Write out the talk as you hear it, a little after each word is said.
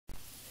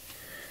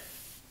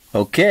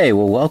Okay,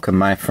 well, welcome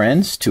my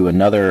friends to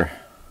another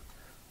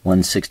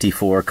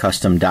 164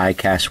 custom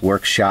diecast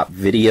workshop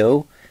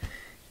video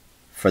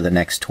for the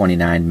next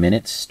 29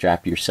 minutes.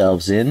 Strap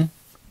yourselves in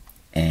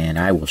and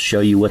I will show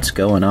you what's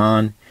going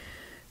on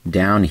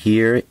down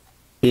here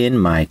in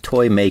my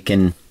toy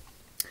making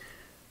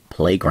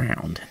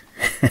playground.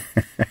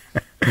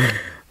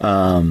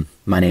 My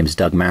name is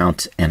Doug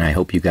Mount and I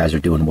hope you guys are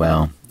doing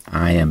well.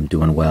 I am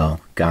doing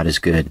well. God is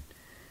good.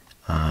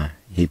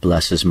 He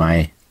blesses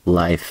my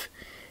life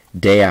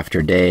day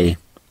after day,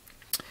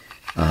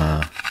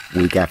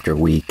 week after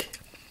week.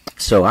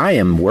 So I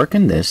am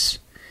working this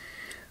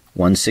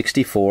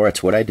 164,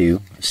 it's what I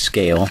do,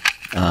 scale,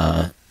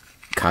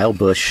 Kyle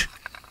Busch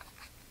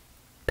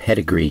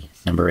Pedigree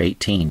number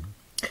 18.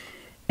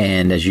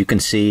 And as you can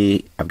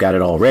see, I've got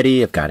it all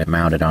ready. I've got it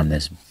mounted on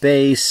this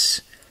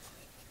base,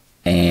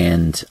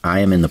 and I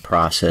am in the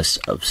process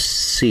of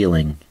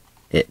sealing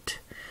it.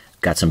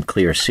 Got some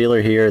clear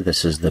sealer here.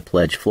 This is the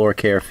Pledge Floor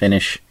Care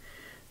finish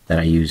that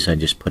I use. I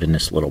just put in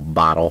this little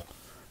bottle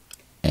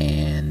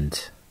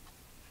and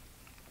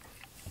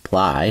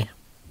apply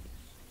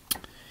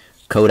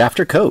coat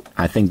after coat.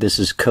 I think this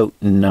is coat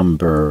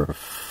number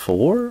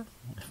 4,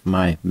 if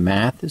my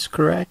math is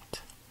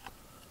correct.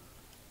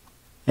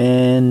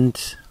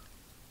 And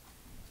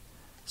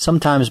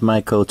sometimes my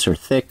coats are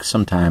thick,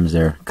 sometimes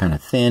they're kind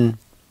of thin,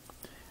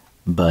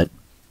 but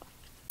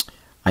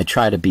I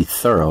try to be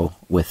thorough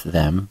with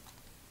them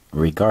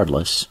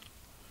regardless.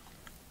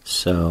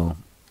 So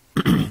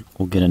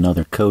we'll get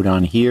another coat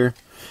on here.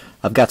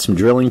 I've got some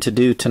drilling to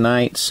do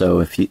tonight, so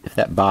if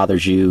that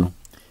bothers you,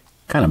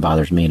 kind of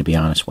bothers me to be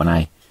honest.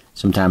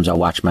 Sometimes I'll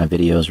watch my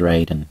videos,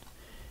 right,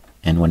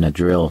 and when the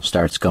drill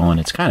starts going,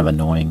 it's kind of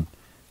annoying.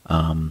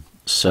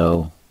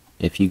 So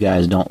if you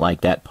guys don't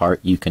like that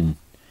part, you can,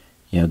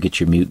 get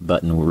your mute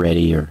button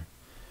ready or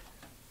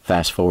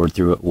fast forward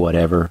through it,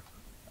 whatever.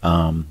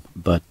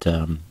 But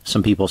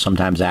some people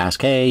sometimes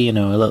ask, hey,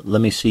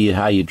 let me see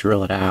how you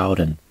drill it out,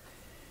 and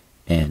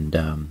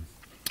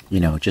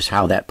just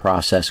how that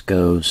process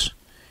goes.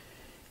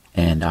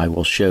 And I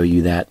will show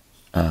you that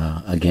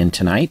again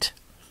tonight,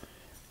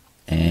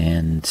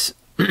 and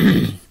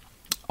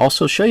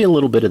also show you a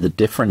little bit of the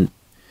different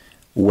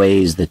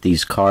ways that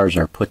these cars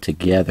are put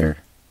together,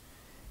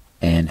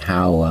 and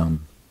how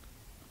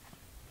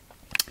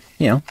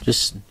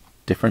just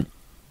different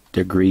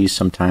degrees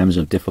sometimes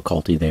of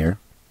difficulty there.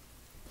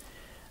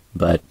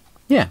 But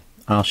yeah,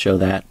 I'll show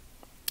that.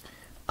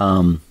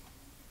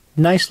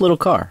 Nice little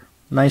car.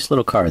 Nice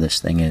little car this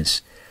thing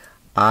is.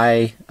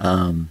 I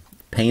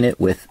paint it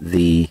with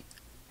the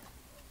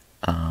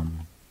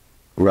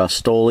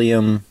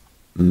Rust-Oleum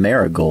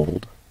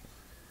Marigold.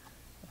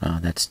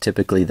 That's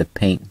typically the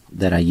paint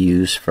that I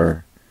use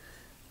for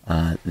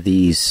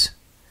these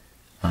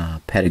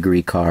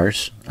Pedigree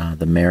cars.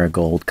 The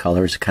Marigold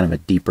color is kind of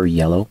a deeper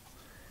yellow,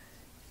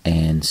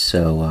 and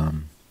so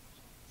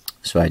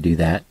I do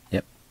that.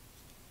 Yep.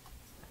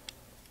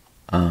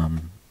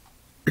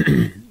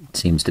 It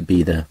seems to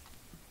be the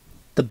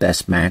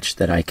best match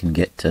that I can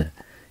get to,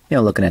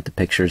 looking at the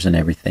pictures and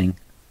everything.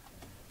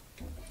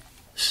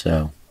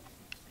 So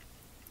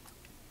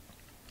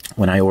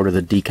when I order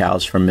the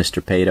decals from Mr.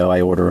 Pato,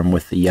 I order them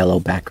with the yellow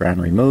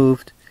background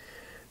removed.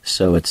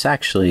 So it's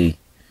actually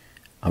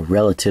a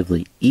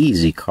relatively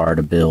easy car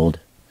to build.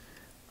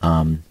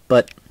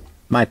 But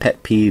my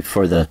pet peeve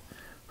for the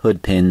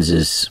hood pins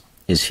is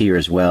here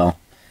as well.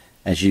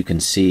 As you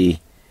can see,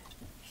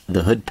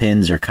 the hood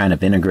pins are kind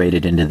of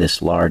integrated into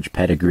this large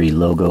Pedigree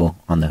logo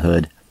on the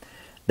hood.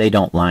 They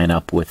don't line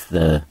up with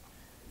the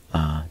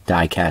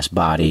die-cast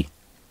body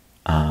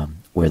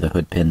where the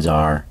hood pins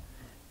are,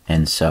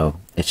 and so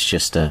it's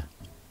just a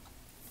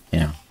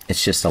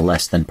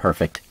less than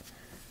perfect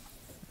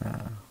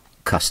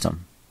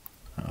custom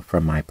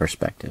from my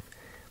perspective.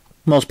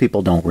 Most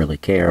people don't really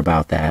care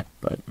about that,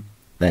 but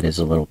that is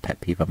a little pet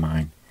peeve of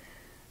mine.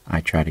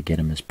 I try to get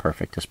them as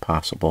perfect as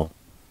possible.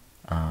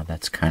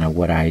 That's kind of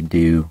what I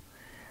do.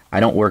 I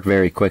don't work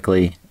very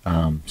quickly.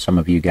 Some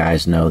of you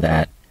guys know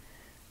that,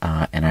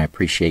 and I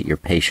appreciate your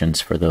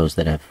patience for those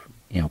that have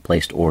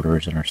placed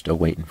orders and are still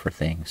waiting for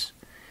things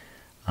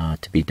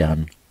to be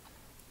done.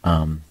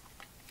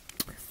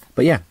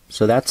 But yeah,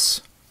 so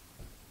that's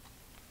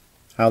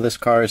how this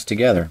car is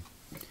together.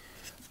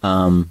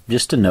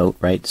 Just a note,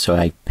 right? So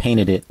I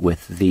painted it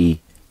with the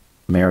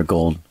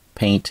Marigold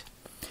paint,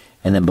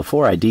 and then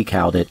before I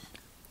decaled it,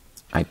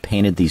 I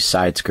painted these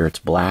side skirts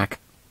black,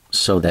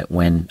 so that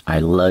when I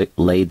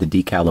laid the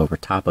decal over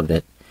top of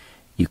it,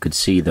 you could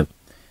see the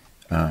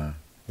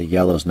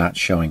yellow's not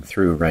showing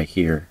through right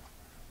here.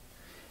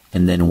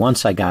 And then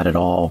once I got it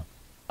all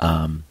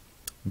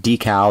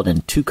decaled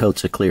and 2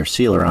 coats of clear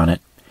sealer on it,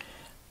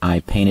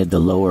 I painted the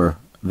lower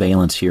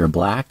valance here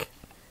black,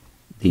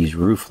 these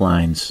roof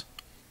lines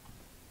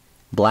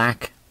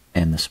black,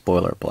 and the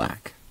spoiler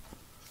black.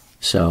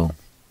 So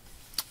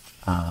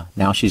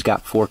now she's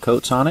got 4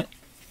 coats on it,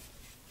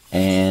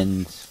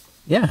 and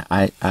yeah,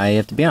 I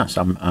have to be honest,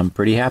 I'm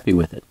pretty happy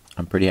with it.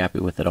 I'm pretty happy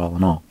with it all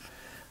in all.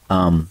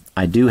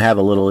 I do have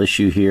a little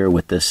issue here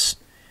with this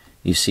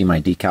You see my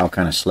decal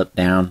kind of slip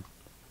down,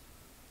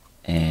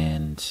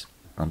 and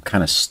I'm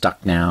kind of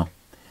stuck now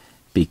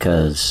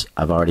because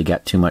I've already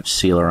got too much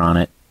sealer on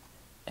it,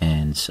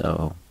 and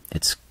so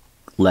it's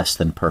less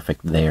than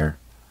perfect there.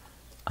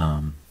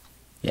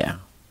 Yeah,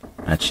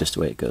 that's just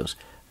the way it goes.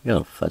 I got a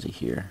little fuzzy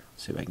here.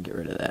 Let's see if I can get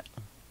rid of that.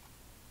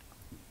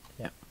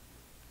 Yeah.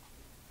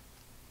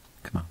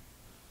 Come on.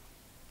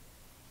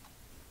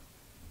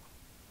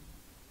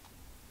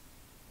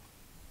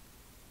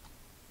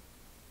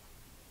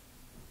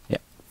 Yeah.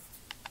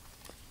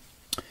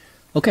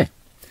 Okay,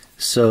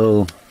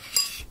 so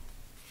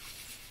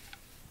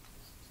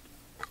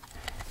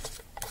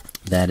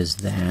that is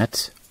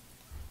that.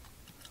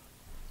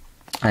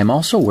 I'm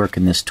also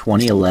working this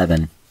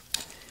 2011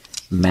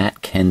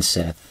 Matt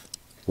Kenseth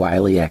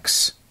Wiley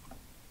X,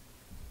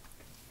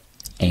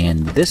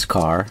 and this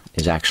car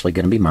is actually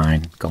going to be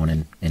mine,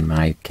 going in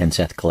my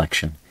Kenseth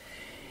collection.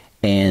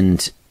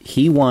 And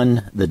he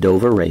won the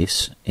Dover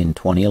race in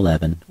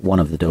 2011, one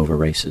of the Dover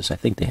races. I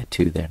think they had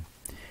two then.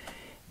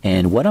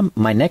 And what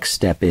my next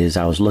step is,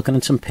 I was looking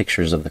at some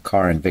pictures of the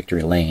car in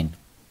Victory Lane.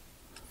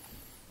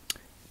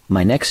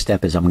 My next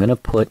step is I'm going to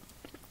put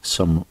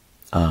some,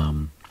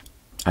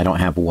 I don't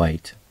have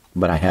white,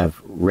 but I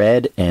have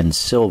red and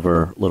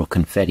silver little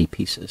confetti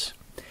pieces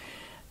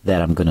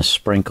that I'm going to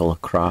sprinkle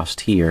across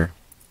here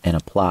and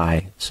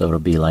apply, so it'll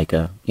be like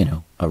a, you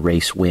know, a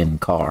race win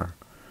car.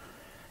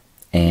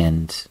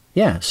 And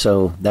yeah,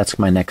 so that's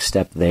my next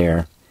step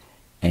there.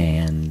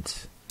 And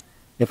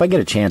if I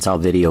get a chance, I'll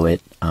video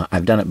it.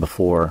 I've done it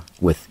before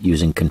with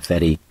using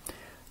confetti,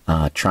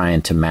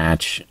 trying to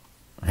match.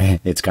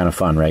 It's kind of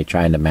fun, right?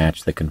 Trying to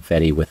match the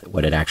confetti with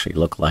what it actually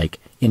looked like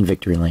in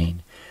Victory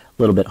Lane.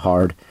 A little bit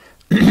hard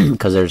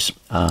because there's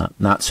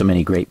not so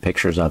many great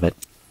pictures of it.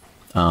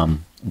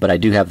 But I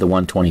do have the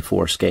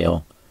 1/24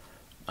 scale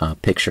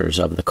pictures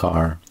of the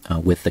car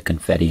with the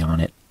confetti on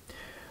it.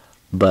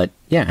 But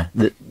yeah,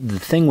 the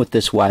thing with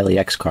this Wiley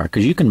X car,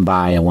 because you can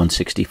buy a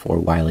 1/64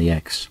 Wiley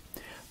X,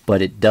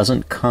 but it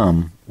doesn't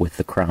come with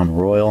the Crown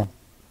Royal.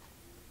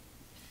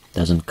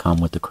 Doesn't come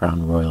with the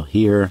Crown Royal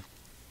here.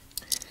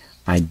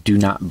 I do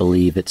not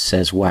believe it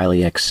says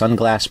Wiley X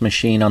sunglass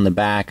machine on the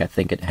back. I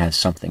think it has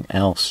something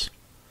else.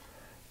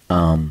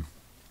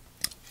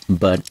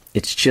 But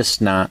it's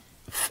just not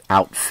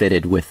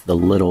outfitted with the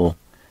little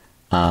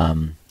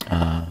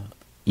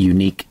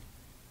unique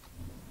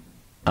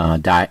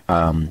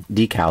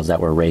decals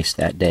that were raced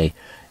that day.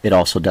 It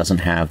also doesn't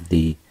have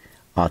the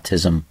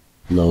autism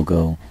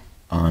logo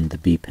on the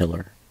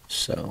B-pillar.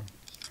 So,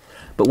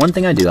 but one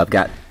thing I do, I've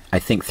got, I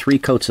think, 3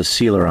 coats of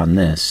sealer on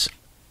this.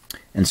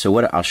 And so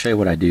what I'll show you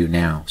what I do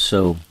now.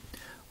 So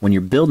when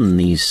you're building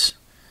these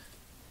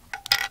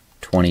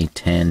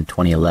 2010,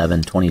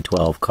 2011,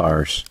 2012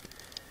 cars,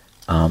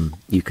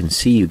 you can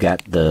see you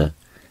got the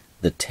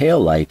tail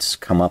lights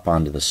come up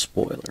onto the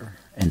spoiler.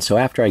 And so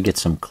after I get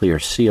some clear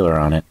sealer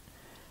on it,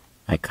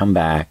 I come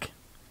back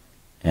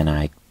and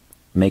I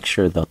make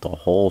sure that the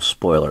whole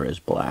spoiler is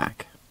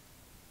black.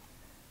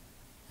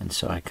 And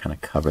so I kind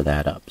of cover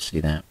that up. See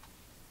that?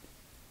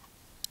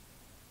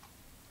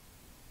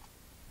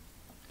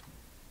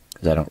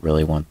 Because I don't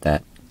really want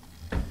that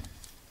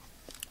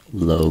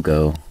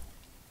logo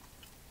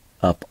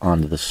up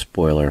onto the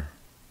spoiler.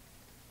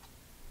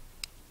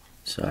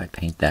 So I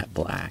paint that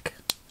black.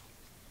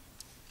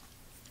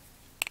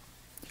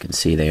 You can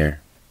see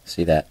there.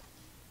 See that?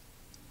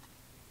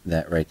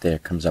 That right there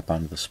comes up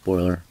onto the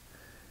spoiler.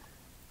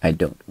 I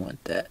don't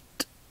want that.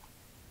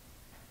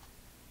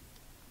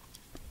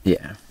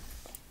 Yeah.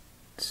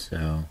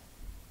 So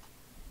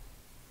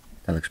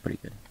that looks pretty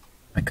good.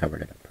 I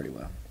covered it up pretty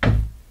well.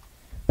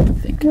 I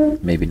think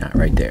maybe not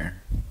right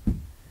there.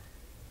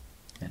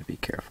 Gotta be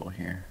careful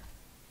here.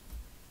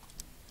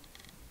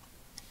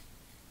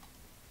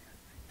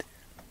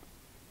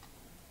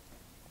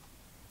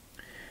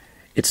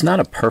 It's not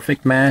a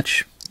perfect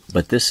match,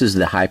 but this is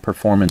the high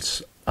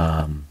performance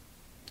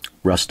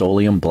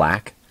Rust-Oleum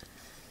black,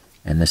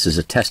 and this is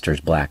a tester's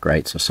black,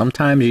 right? So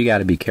sometimes you got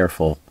to be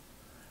careful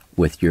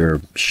with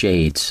your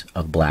shades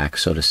of black,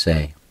 so to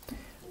say.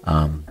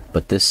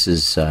 But this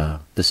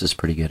is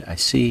pretty good. I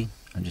see.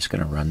 I'm just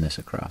going to run this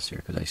across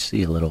here because I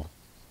see a little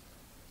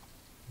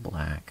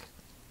black,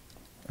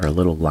 or a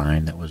little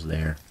line that was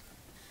there.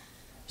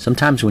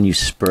 Sometimes when you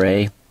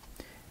spray,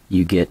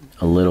 you get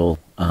a little,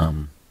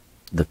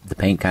 the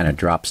paint kind of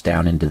drops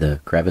down into the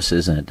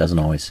crevices and it doesn't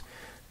always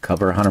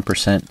cover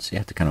 100%, so you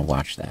have to kind of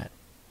watch that.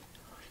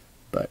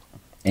 But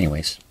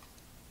anyways,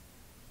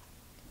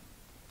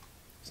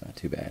 it's not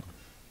too bad.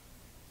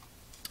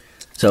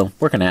 So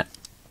working at.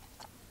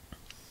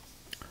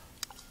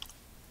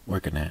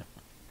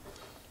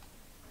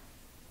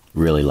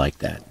 Really like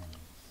that.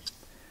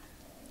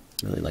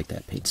 Really like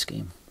that paint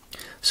scheme.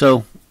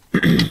 So,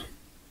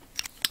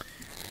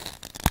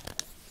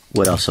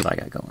 what else have I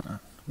got going on?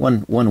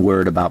 One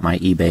word about my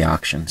eBay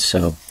auction.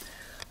 So,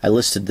 I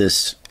listed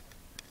this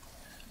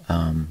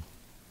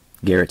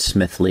Garrett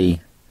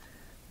Smithley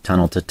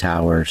Tunnel to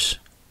Towers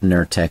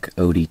Nurtec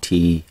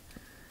ODT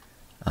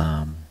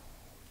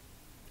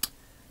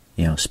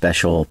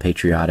special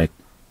patriotic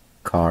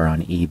car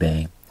on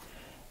eBay,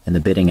 and the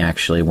bidding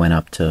actually went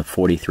up to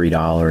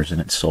 $43,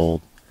 and it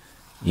sold,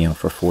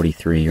 for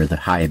 43, or the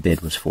high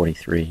bid was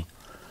 43.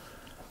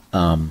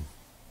 And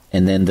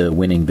then the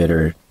winning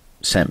bidder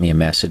sent me a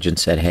message and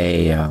said,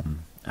 "Hey,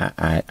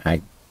 I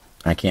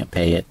can't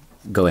pay it.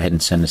 Go ahead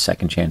and send a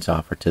second chance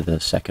offer to the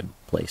second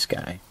place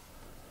guy."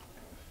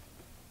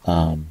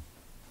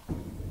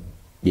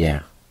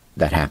 Yeah,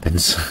 that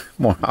happens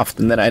more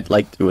often than I'd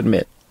like to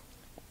admit.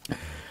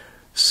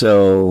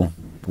 So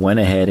went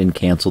ahead and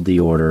canceled the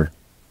order,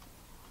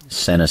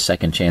 sent a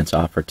second chance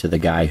offer to the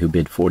guy who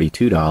bid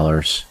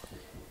 $42,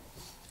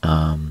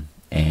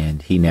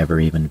 and he never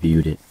even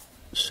viewed it,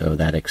 so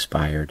that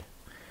expired.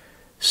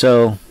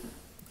 So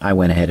I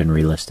went ahead and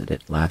relisted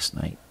it last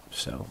night.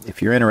 So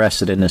if you're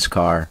interested in this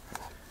car,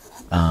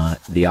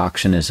 the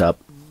auction is up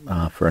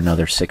for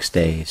another 6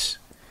 days.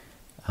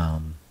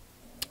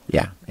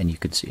 Yeah, and you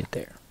can see it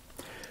there.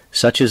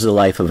 Such is the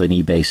life of an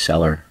eBay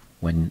seller.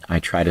 When I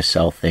try to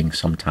sell things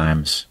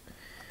sometimes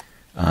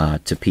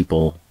to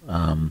people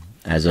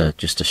as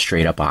just a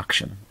straight up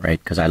auction,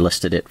 right? Because I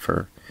listed it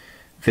for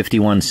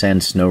 51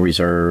 cents, no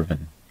reserve,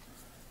 and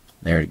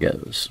there it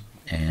goes.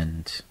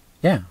 And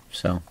yeah,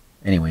 so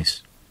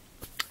anyways,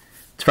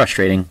 it's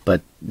frustrating,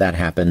 but that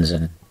happens,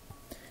 and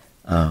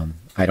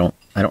I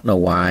don't know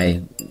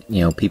why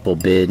people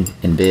bid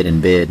and bid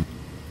and bid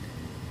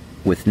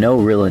with no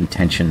real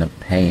intention of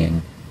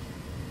paying.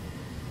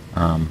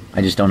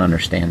 I just don't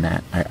understand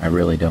that. I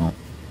really don't.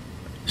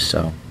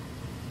 So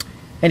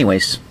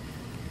anyways,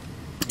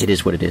 it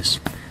is what it is.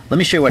 Let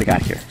me show you what I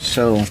got here.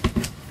 So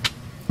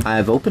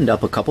I've opened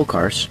up a couple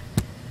cars,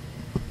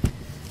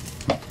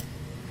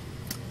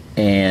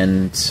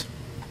 and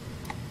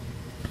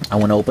I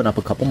want to open up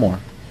a couple more.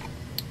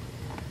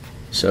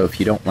 So if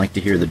you don't like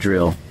to hear the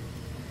drill,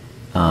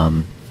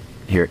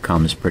 here it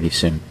comes pretty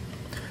soon.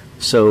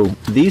 So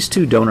these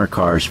two donor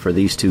cars for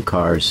these two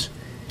cars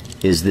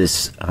is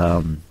this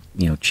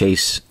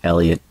Chase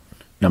Elliott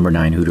number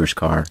 9 Hooters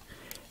car,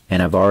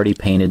 and I've already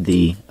painted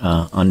the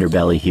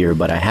underbelly here,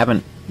 but I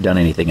haven't done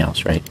anything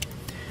else, right?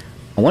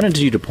 I wanted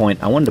to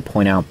point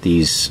out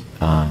these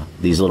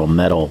little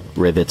metal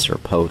rivets or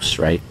posts,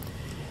 right?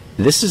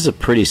 This is a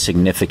pretty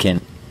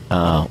significant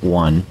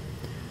one.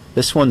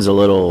 This one's a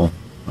little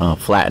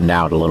flattened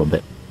out a little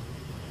bit,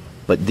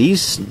 but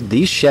these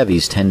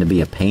Chevys tend to be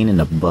a pain in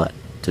the butt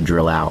to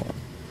drill out.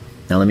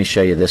 Now let me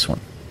show you this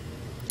one.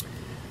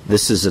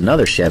 This is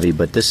another Chevy,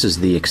 but this is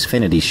the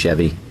Xfinity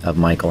Chevy of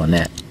Michael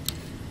Annett.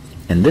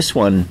 And this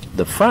one,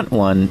 the front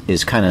one,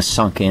 is kind of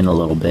sunk in a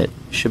little bit.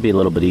 Should be a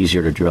little bit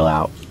easier to drill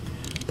out.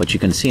 But you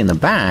can see in the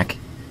back,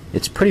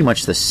 it's pretty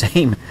much the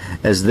same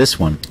as this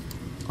one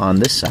on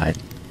this side.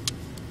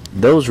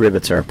 Those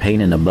rivets are a pain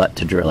in the butt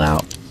to drill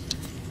out.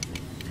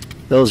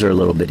 Those are a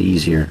little bit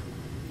easier.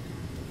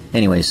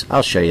 Anyways,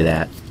 I'll show you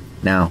that.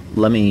 Now,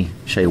 let me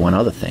show you one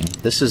other thing.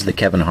 This is the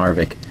Kevin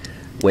Harvick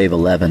Wave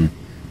 11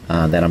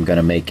 that I'm going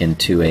to make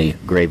into a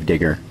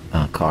Gravedigger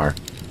car.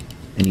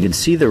 And you can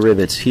see the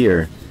rivets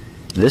here.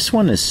 This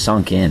one is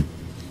sunk in.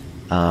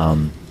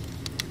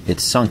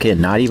 It's sunk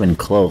in, not even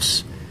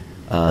close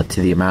to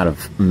the amount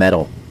of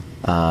metal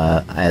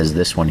as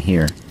this one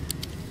here.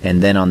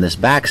 And then on this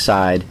back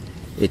side,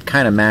 it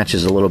kind of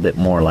matches a little bit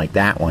more like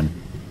that one.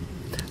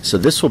 So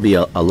this will be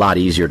a lot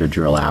easier to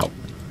drill out.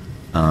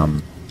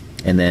 And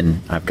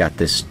then I've got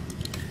this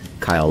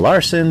Kyle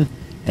Larson,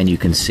 and you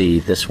can see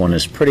this one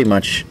is pretty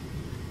much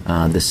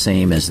the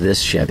same as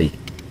this Chevy.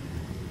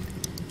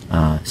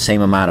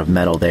 Same amount of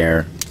metal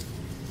there.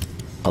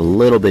 A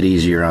little bit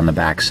easier on the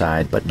back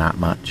side, but not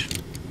much.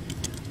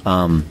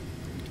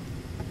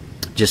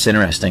 Just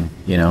interesting,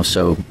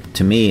 so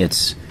to me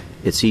it's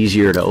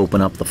easier to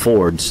open up the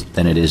Fords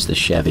than it is the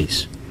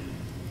Chevys.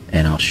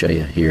 And I'll show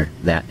you here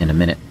that in a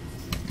minute.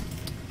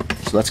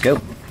 So let's go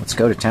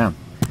to town.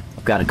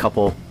 I've got a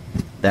couple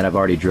that I've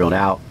already drilled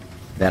out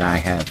that I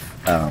have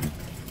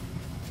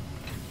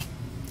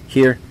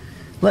here.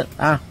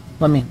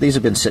 These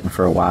have been sitting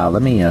for a while.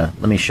 Let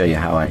me show you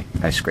how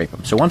I scrape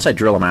them. So once I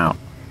drill them out,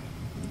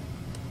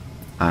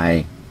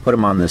 I put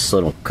them on this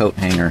little coat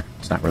hanger.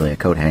 It's not really a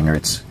coat hanger,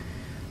 it's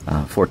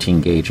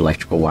 14 gauge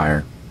electrical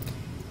wire,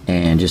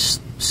 and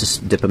just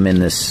dip them in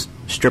this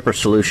stripper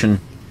solution,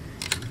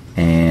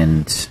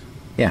 and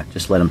yeah,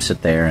 just let them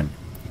sit there, and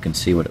you can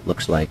see what it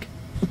looks like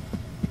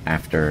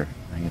after.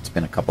 I think it's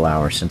been a couple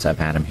hours since I've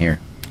had them here.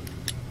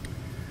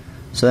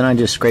 So then I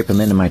just scrape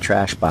them into my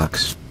trash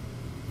box,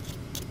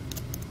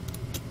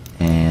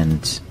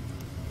 and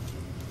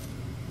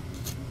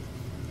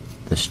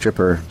the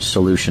stripper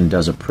solution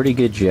does a pretty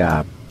good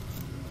job.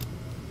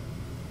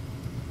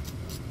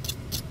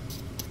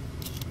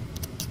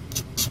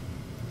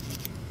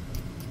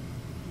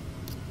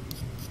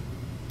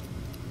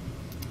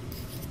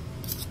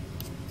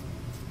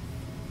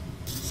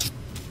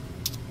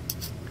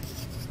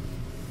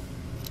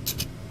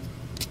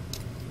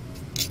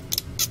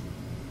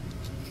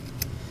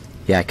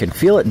 Yeah, I can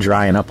feel it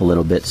drying up a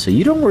little bit, so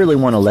you don't really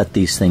want to let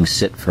these things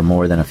sit for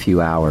more than a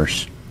few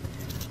hours.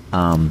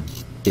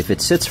 If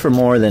it sits for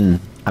more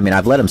than I mean,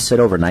 I've let them sit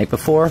overnight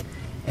before,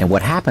 and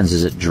what happens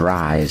is it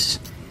dries,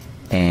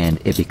 and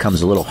it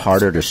becomes a little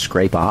harder to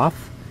scrape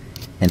off.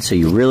 And so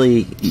you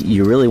really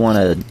want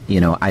to,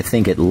 you know, I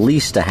think at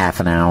least a half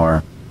an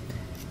hour,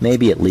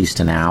 maybe at least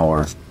an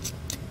hour,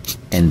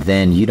 and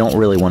then you don't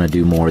really want to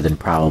do more than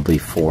probably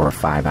 4 or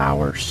 5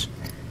 hours.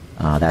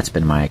 That's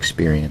been my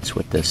experience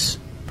with this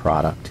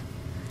product.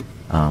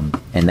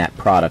 And that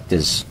product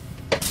is,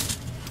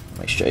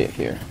 let me show you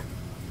here.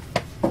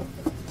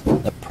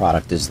 The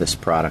product is this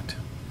product.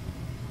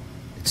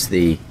 It's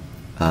the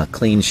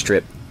Clean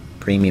Strip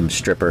Premium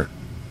Stripper.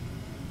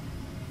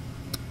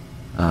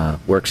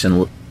 Works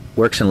in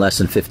less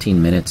than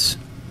 15 minutes.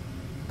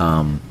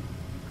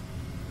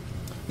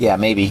 Yeah,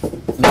 maybe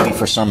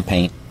for some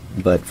paint,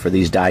 but for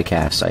these die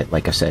casts,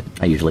 like I said,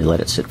 I usually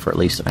let it sit for at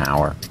least an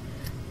hour.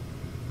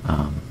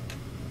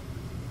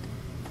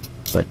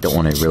 But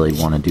don't really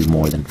want to do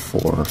more than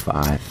 4 or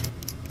 5.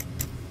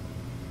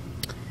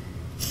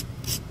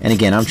 And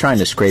again, I'm trying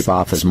to scrape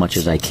off as much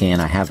as I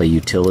can. I have a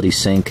utility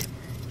sink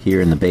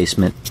here in the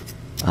basement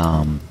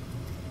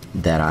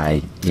that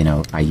I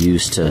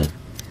use to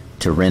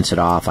rinse it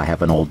off. I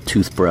have an old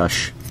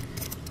toothbrush.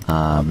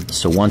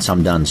 So once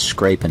I'm done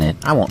scraping it,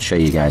 I won't show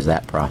you guys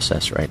that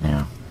process right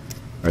now,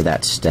 or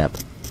that step.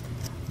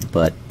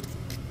 But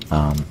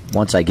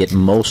once I get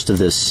most of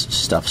this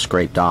stuff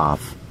scraped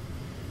off,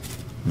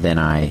 then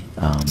I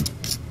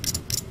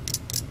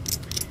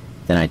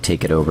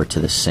take it over to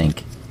the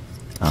sink.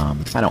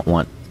 I don't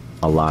want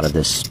a lot of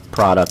this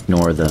product,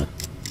 nor the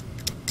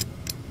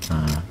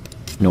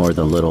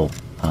little.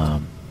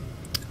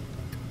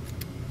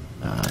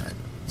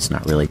 It's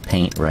not really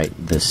paint, right?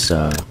 This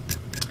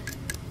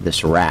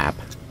wrap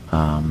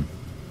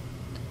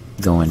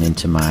going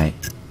into my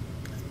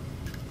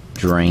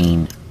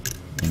drain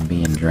and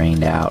being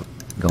drained out,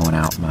 going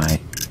out my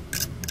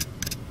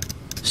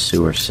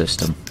sewer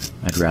system.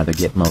 I'd rather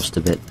get most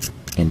of it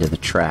into the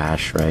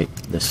trash, right?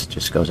 This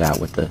just goes out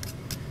with the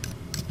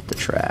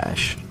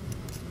trash.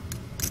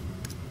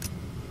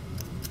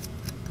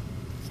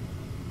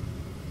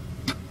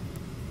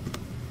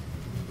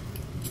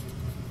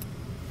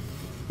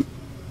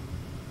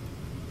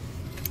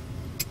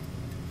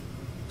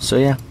 So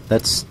yeah,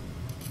 that's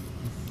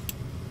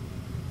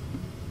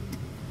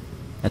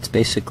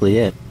basically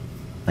it.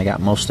 I got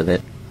most of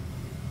it.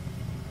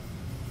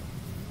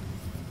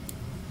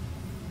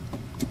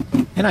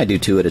 And I do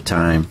 2 at a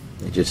time.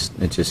 It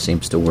just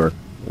seems to work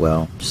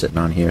well sitting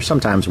on here.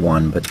 Sometimes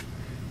 1, but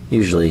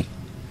usually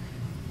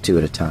 2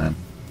 at a time.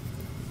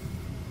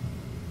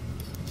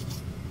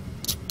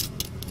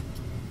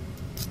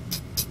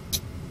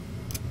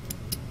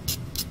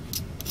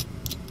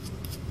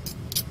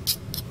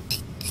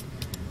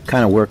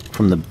 Kind of work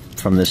from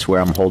this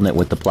where I'm holding it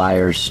with the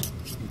pliers.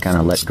 Kind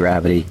of let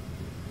gravity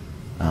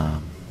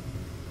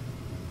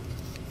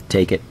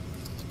take it.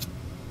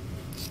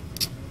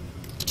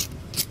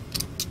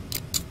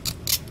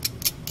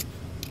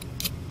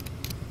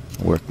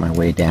 Work my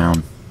way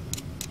down.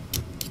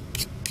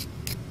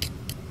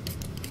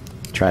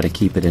 Try to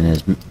keep it in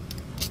as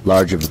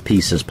large of a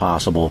piece as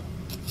possible.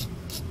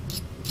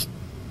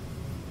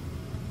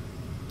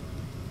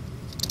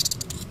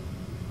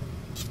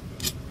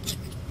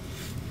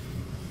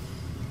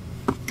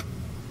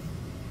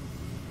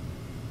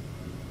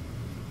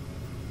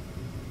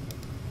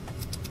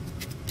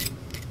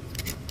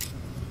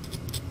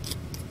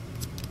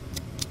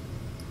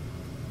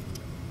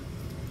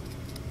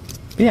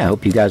 Yeah, I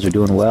hope you guys are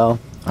doing well.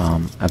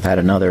 I've had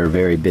another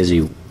very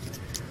busy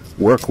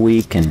work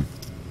week, and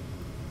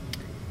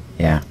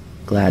yeah,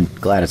 glad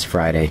it's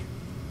Friday.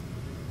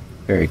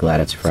 Very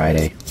glad it's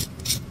Friday.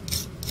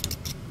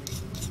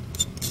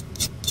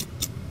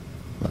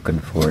 Looking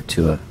forward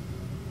to a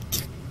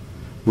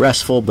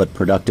restful but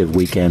productive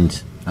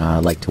weekend. I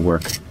like to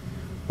work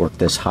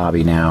this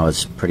hobby now.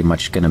 It's pretty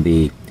much going to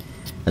be,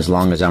 as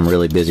long as I'm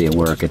really busy at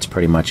work, it's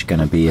pretty much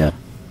going to be a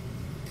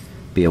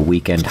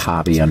weekend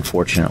hobby.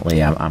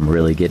 Unfortunately, I'm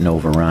really getting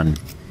overrun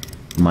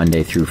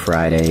Monday through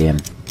Friday,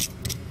 and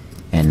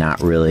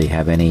not really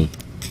have any,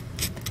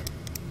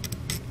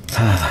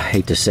 I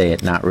hate to say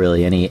it, not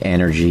really any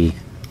energy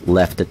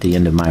left at the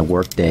end of my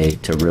workday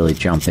to really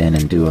jump in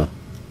and do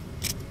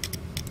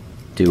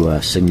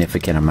a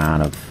significant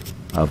amount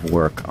of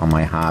work on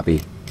my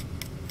hobby.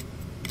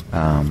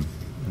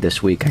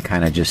 This week I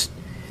kind of just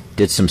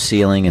did some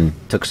sealing and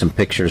took some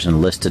pictures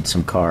and listed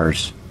some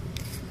cars.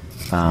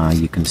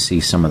 You can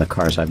see some of the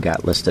cars I've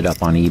got listed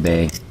up on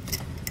eBay.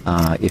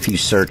 If you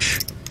search,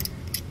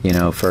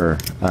 for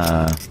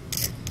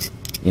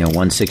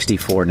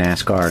 164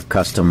 NASCAR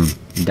custom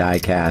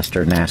diecast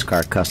or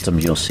NASCAR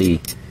customs, you'll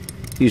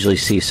usually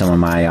see some of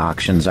my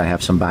auctions. I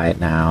have some buy it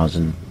nows,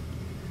 and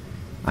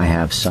I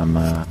have some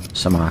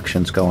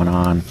auctions going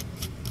on.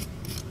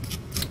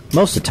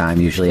 Most of the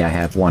time, usually I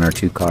have 1 or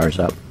 2 cars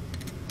up.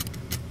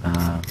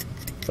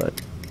 But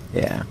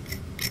yeah.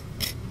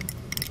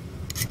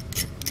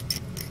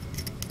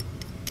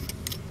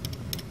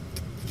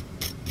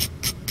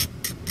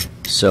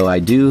 So I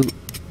do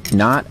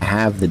not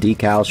have the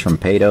decals from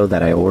Pato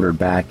that I ordered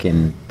back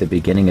in the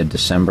beginning of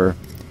December.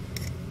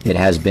 It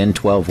has been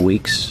 12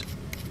 weeks,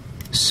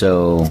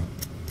 so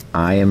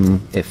I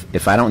am,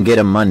 if I don't get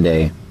them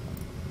Monday,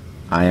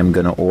 I am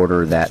going to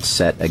order that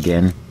set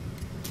again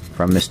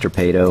from Mr.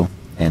 Pato.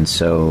 And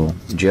so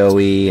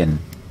Joey and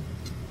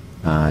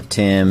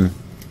Tim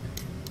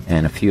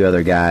and a few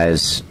other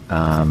guys,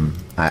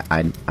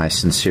 I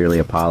sincerely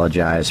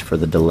apologize for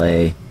the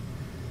delay,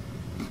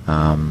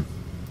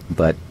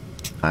 but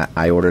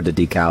I ordered the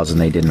decals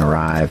and they didn't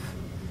arrive,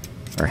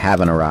 or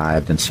haven't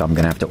arrived, and so I'm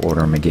going to have to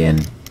order them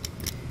again.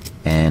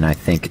 And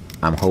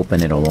I'm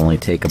hoping it'll only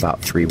take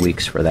about 3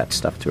 weeks for that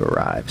stuff to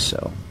arrive.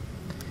 So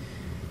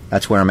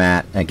that's where I'm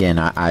at. Again,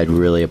 I'd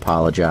really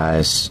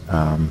apologize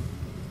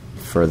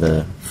for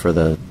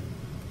the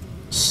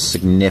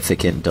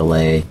significant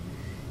delay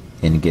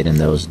in getting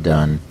those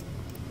done,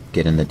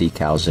 getting the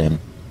decals in.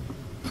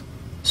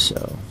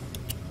 So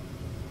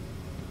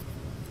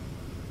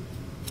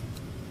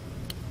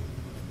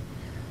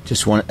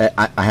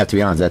I have to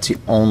be honest, that's the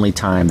only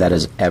time that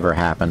has ever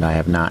happened. I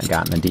have not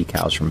gotten the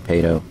decals from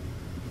Pato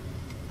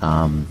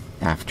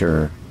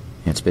after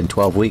it's been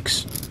 12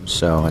 weeks,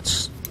 so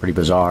it's pretty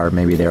bizarre.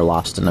 Maybe they're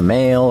lost in the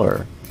mail,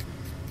 or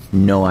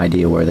no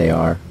idea where they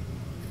are.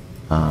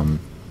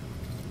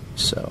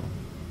 So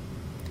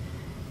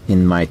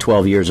in my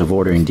 12 years of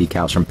ordering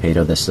decals from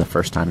Pato, this is the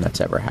first time that's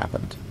ever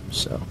happened.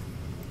 So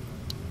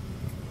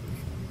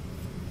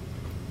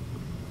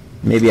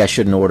maybe I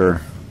shouldn't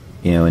order,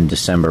 in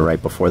December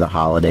right before the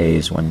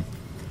holidays, when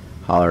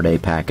holiday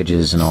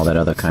packages and all that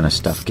other kind of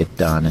stuff get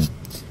done, and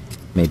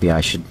maybe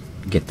I should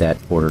get that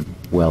ordered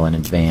well in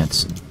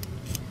advance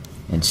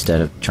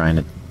instead of trying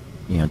to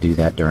do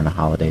that during the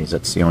holidays.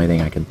 That's the only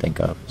thing I can think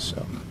of.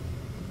 So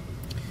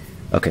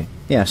okay,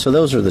 yeah, so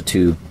those are the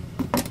two,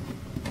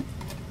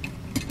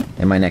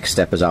 and my next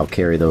step is I'll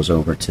carry those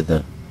over to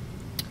the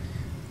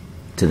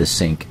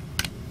sink.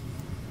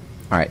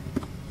 Alright,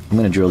 I'm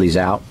going to drill these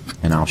out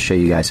and I'll show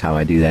you guys how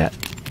I do that.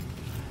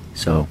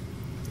 So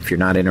if you're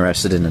not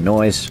interested in the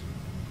noise,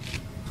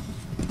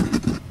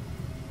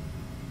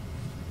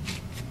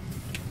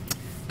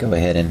 go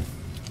ahead and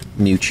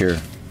mute your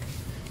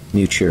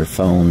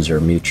phones or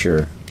mute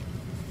your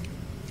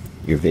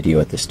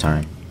video at this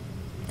time.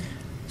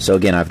 So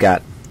again, I've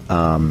got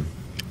a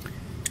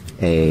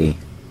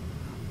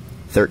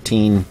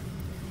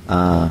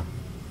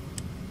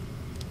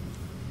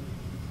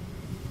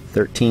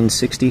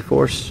 1360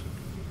 force.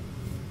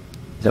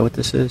 Is that what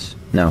this is?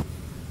 No,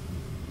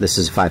 this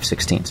is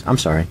 5/16. I'm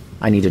sorry,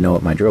 I need to know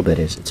what my drill bit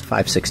is. It's a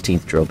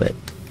 5/16 drill bit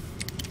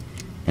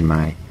in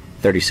my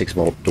 36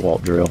 volt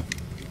DeWalt drill.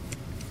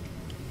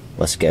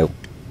 Let's go.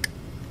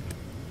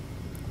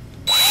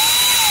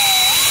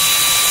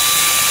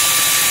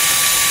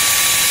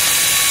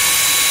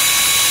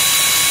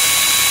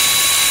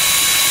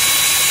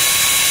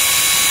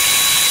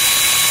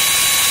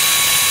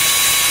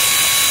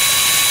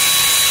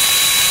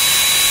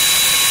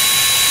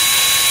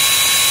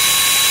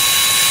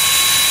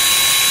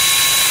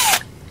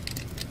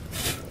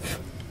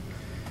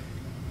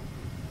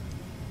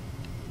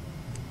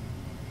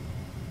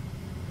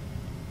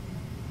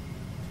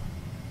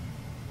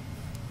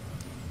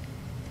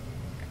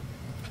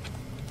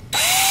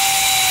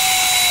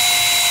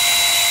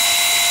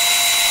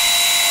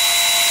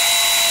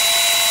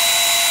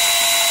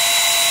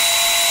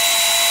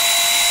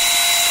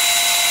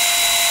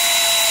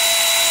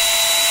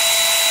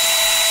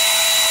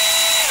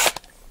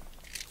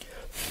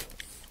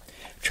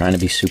 Trying to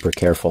be super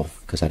careful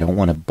because I don't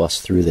want to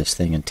bust through this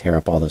thing and tear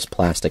up all this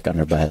plastic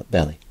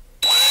underbelly.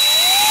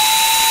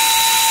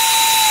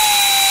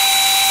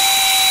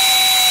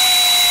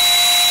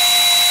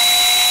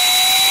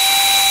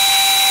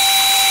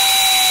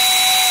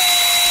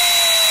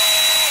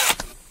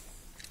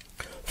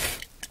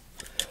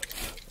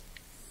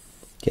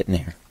 Getting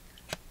there.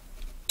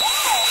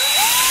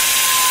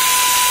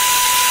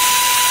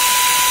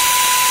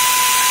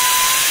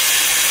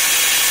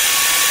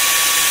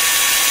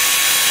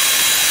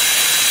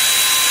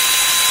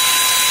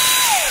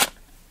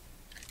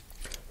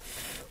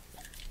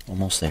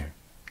 Almost there.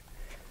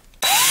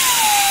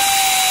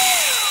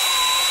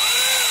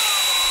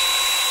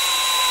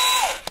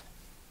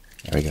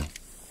 There we go.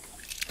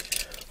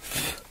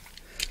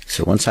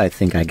 So once I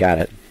think I got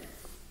it,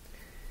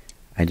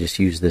 I just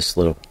use this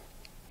little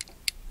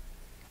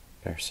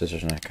pair of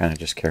scissors and I kind of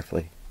just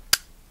carefully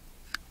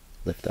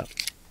lift up.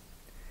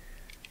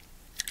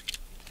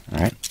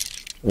 Alright,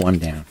 one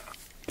down.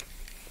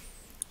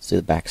 Let's do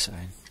the back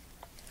side.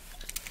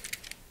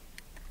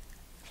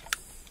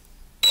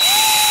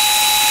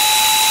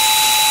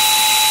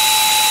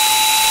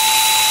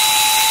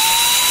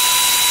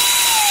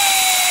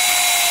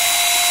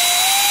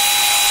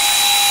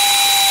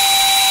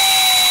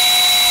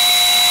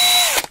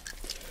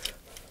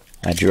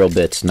 My drill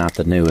bit's not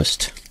the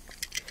newest,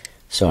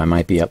 so I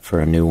might be up for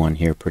a new one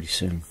here pretty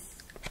soon.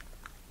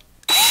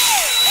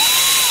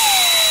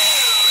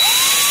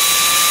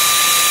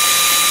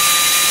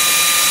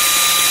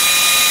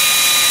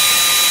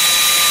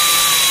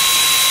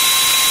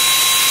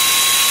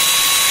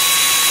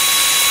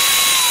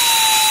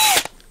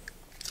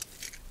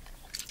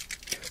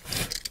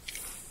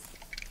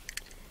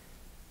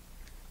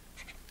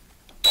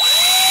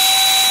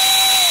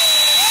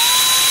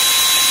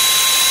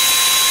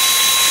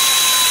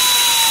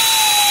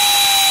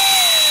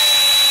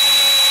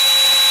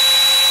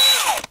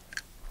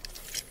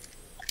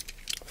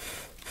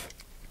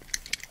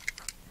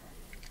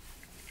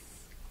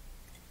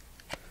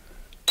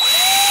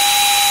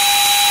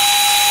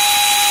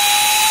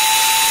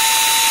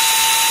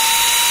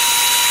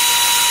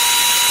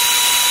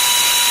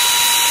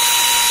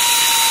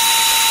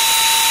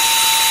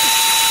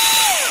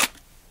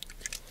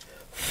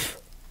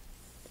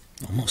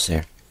 Almost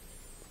there.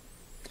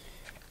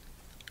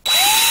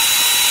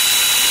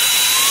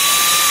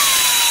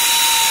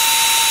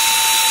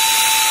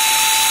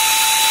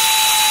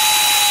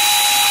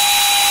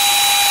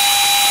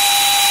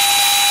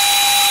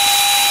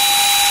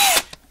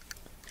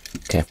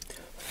 Okay.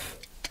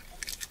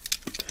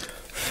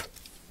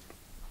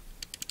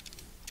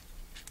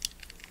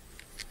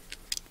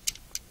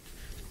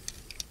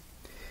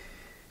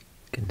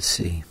 You can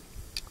see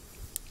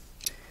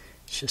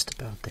it's just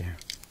about there.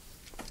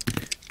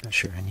 Not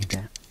sure I need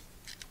that.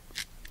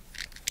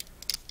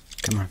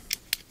 Come on.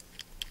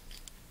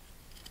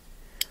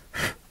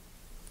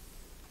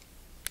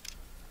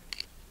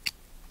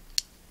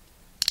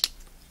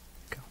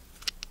 Go.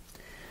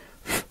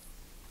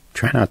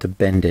 Try not to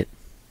bend it.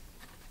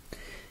 You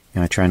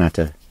know, I try not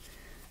to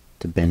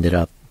bend it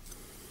up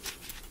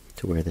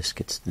to where this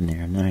gets in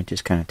there, and then I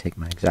just kind of take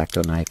my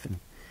X-Acto knife and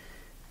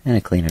I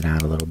clean it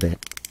out a little bit.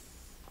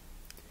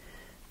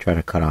 Try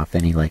to cut off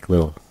any like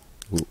little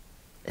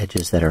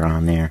edges that are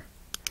on there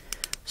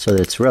so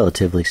that it's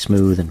relatively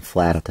smooth and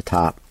flat at the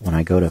top when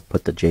I go to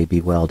put the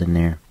JB weld in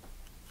there.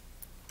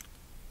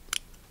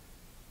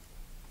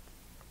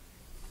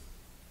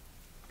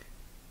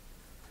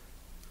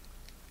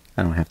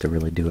 I don't have to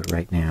really do it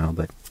right now,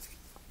 but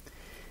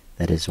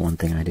that is one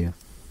thing I do.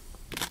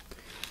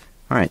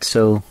 Alright,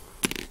 so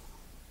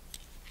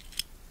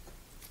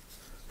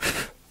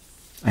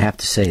I have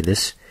to say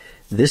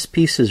this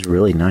piece is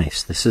really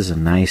nice. This is a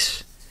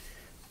nice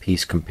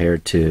piece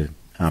compared to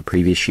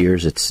previous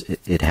years.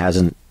 It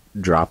hasn't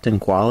dropped in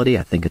quality.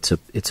 I think it's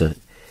a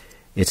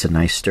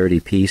nice sturdy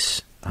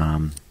piece.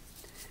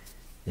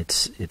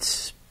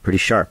 It's pretty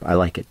sharp. I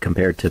like it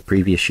compared to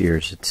previous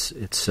years.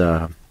 It's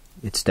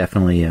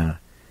definitely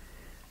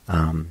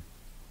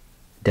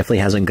definitely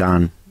hasn't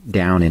gone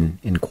down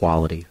in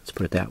quality. Let's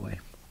put it that way.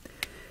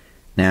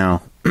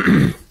 Now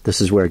this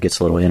is where it gets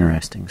a little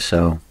interesting.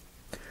 So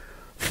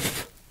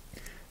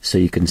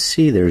you can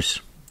see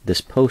there's this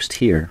post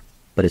here,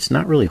 but it's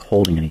not really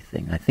holding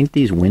anything. I think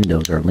these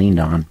windows are leaned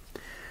on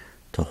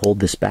to hold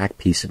this back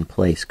piece in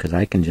place, because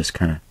I can just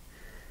kind of,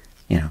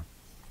 you know,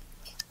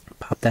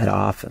 pop that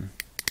off and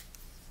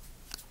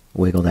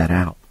wiggle that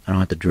out. I don't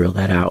have to drill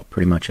that out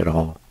pretty much at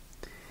all.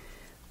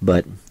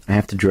 But I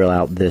have to drill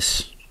out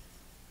this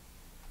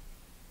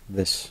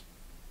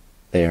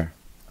there.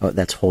 Oh,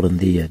 that's holding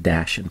the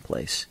dash in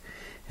place.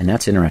 And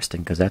that's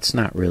interesting, because that's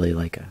not really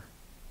like a...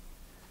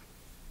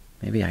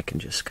 Maybe I can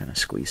just kind of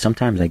squeeze.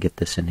 Sometimes I get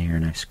this in here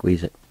and I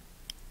squeeze it.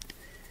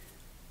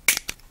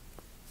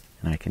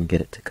 And I can get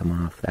it to come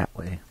off that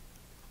way.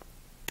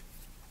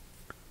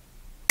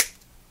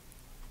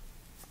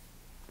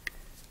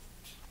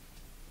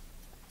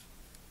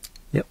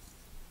 Yep.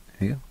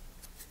 There you go.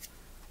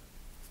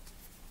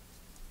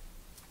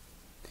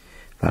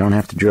 If I don't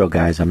have to drill,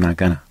 guys, I'm not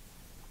gonna.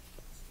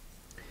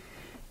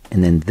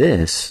 And then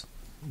this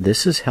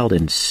is held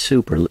in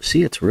super...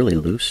 See, it's really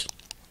loose.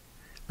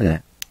 Look at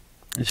that.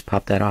 I just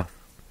pop that off.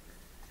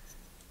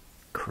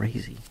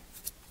 Crazy.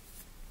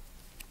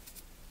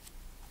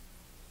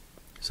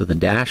 So the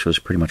dash was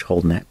pretty much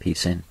holding that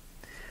piece in.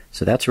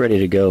 So that's ready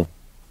to go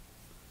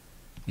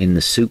in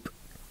the soup.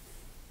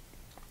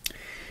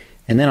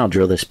 And then I'll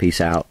drill this piece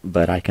out,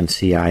 but I can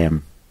see I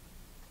am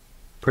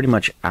pretty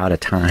much out of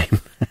time.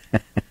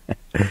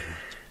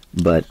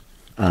 But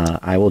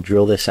I will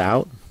drill this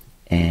out,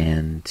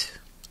 and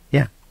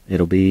yeah,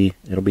 it'll be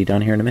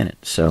done here in a minute.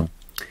 So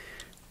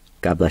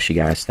God bless you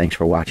guys. Thanks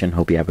for watching.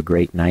 Hope you have a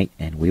great night,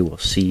 and we will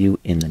see you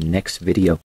in the next video.